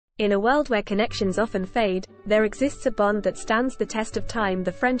In a world where connections often fade, there exists a bond that stands the test of time: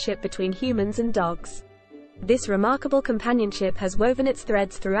 the friendship between humans and dogs. This remarkable companionship has woven its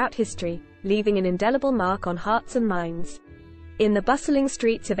threads throughout history, leaving an indelible mark on hearts and minds. In the bustling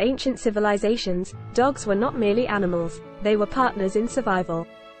streets of ancient civilizations, dogs were not merely animals, they were partners in survival.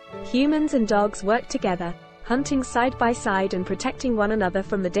 Humans and dogs worked together, hunting side by side and protecting one another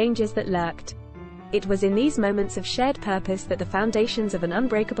from the dangers that lurked. It was in these moments of shared purpose that the foundations of an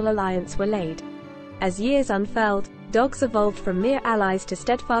unbreakable alliance were laid. As years unfurled, dogs evolved from mere allies to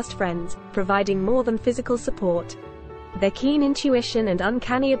steadfast friends, providing more than physical support. Their keen intuition and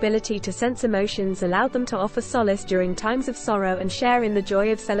uncanny ability to sense emotions allowed them to offer solace during times of sorrow and share in the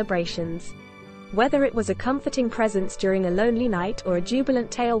joy of celebrations. Whether it was a comforting presence during a lonely night or a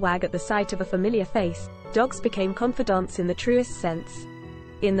jubilant tail wag at the sight of a familiar face, dogs became confidants in the truest sense.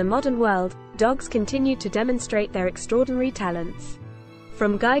 In the modern world, dogs continue to demonstrate their extraordinary talents.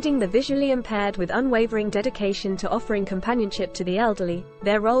 From guiding the visually impaired with unwavering dedication to offering companionship to the elderly,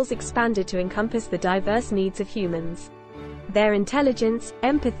 their roles expanded to encompass the diverse needs of humans. Their intelligence,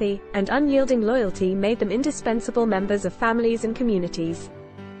 empathy, and unyielding loyalty made them indispensable members of families and communities.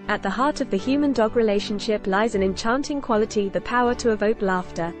 At the heart of the human-dog relationship lies an enchanting quality: the power to evoke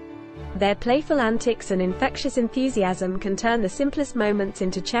laughter. Their playful antics and infectious enthusiasm can turn the simplest moments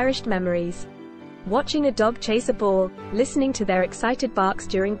into cherished memories. Watching a dog chase a ball, listening to their excited barks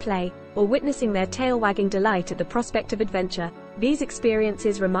during play, or witnessing their tail-wagging delight at the prospect of adventure, these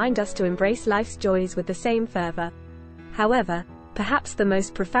experiences remind us to embrace life's joys with the same fervor. However, perhaps the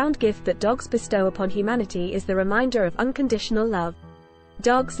most profound gift that dogs bestow upon humanity is the reminder of unconditional love.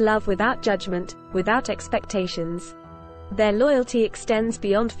 Dogs love without judgment, without expectations. Their loyalty extends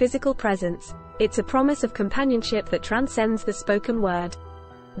beyond physical presence. It's a promise of companionship that transcends the spoken word.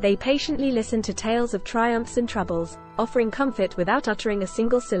 They patiently listen to tales of triumphs and troubles, offering comfort without uttering a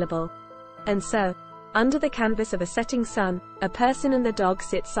single syllable. And so, under the canvas of a setting sun, a person and the dog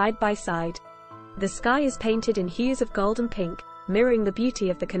sit side by side. The sky is painted in hues of gold and pink, mirroring the beauty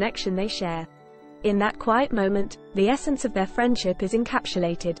of the connection they share. In that quiet moment, the essence of their friendship is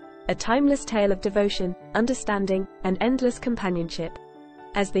encapsulated, a timeless tale of devotion, understanding, and endless companionship.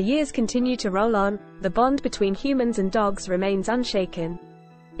 As the years continue to roll on, the bond between humans and dogs remains unshaken.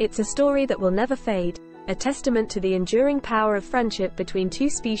 It's a story that will never fade, a testament to the enduring power of friendship between two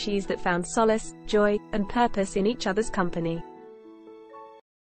species that found solace, joy, and purpose in each other's company.